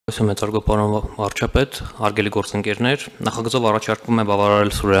Մեծարգո պարոն վարչապետ, հարգելի գործընկերներ, նախագծով առաջարկվում է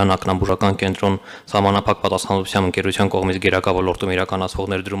բավարարել Սրուրեան ակնաբուժական կենտրոն սահմանափակ պատասխանատվության ընկերության կողմից գերակա ոլորտում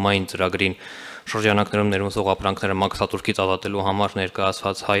իրականացվող ներդրումային ծրագրին շրջանակներում ներմուծող ապրանքները մաքսատուրքից ազատելու համար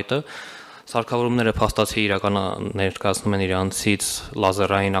ներկայացված հայտը սարքավորումները փաստացի ներկայացնում են իրանցից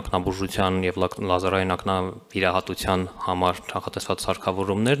լազերային ակնաբուժության եւ լազերային ակնավիրաբուժական համար նախատեսված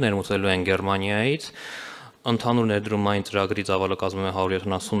սարքավորումներ ներմուծելու են Գերմանիայից Ընդհանուր ներդրումային ծրագրի ծավալը կազմում է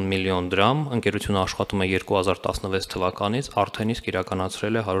 170 միլիոն դրամ, ընկերությունը աշխատում է 2016 թվականից, արդեն իսկ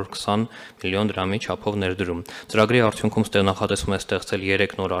իրականացրել է 120 միլիոն դրամի չափով ներդրում։ Ծրագրի արդյունքում նախատեսվում է ստեղծել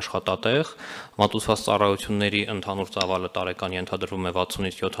 3 նոր աշխատատեղ, մատուցված ծառայությունների ընդհանուր ծավալը տարեկան ենթադրվում է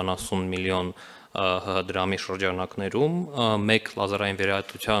 60-ից 70 միլիոն դրամի շրջանակներում, մեկ լազերային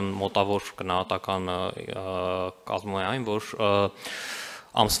վերահայտության մոտավոր գնահատականը կազմում է այն, որ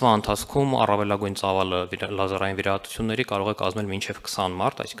Ամսվա ընթացքում առավելագույն ծավալը լազերային վիրահատությունների կարող է կազմել մինչև 20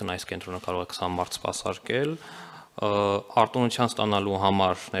 մարտ, այսինքն այս կենտրոնը կարող է 20 մարտ սպասարկել, արտոնության ստանալու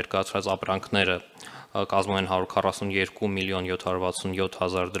համար ներկայացրած ապրանքները կազմում են 142 միլիոն 767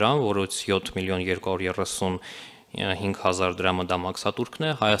 հազար դրամ, որից 7 միլիոն 235 հազար դրամը դա մաքսատուրքն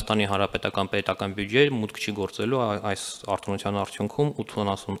է, Հայաստանի Հանրապետական պետական բյուջե մուտք չի գործելու այս արտոնության արդյունքում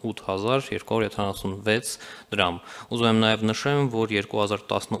 88,276 դրամ։ Ուզում եմ նաև նշեմ, որ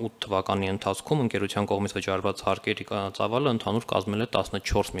 2018 թվականի ընթացքում ընկերության կողմից վճարված հարկերի ծավալը ընդհանուր կազմել է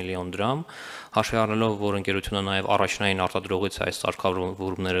 14 միլիոն դրամ, հաշվի առնելով, որ ընկերությունը նաև առաջնային արտադրողից է այս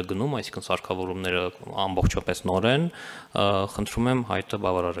սարքավորումները գնում, այսինքն սարքավորումները ամբողջապես նոր են, խնդրում եմ հայտը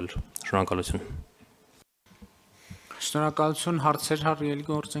բավարարել։ Շնորհակալություն։ Շնորհակալություն, հարցեր հարգելի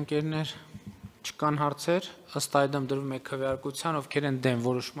գործընկերներ, չկան հարցեր, ըստ այդմ դրվում է քվեարկության, ովքեր են դեմ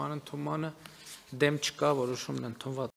որոշման ընդունմանը, դեմ չկա, որոշումն ընդունված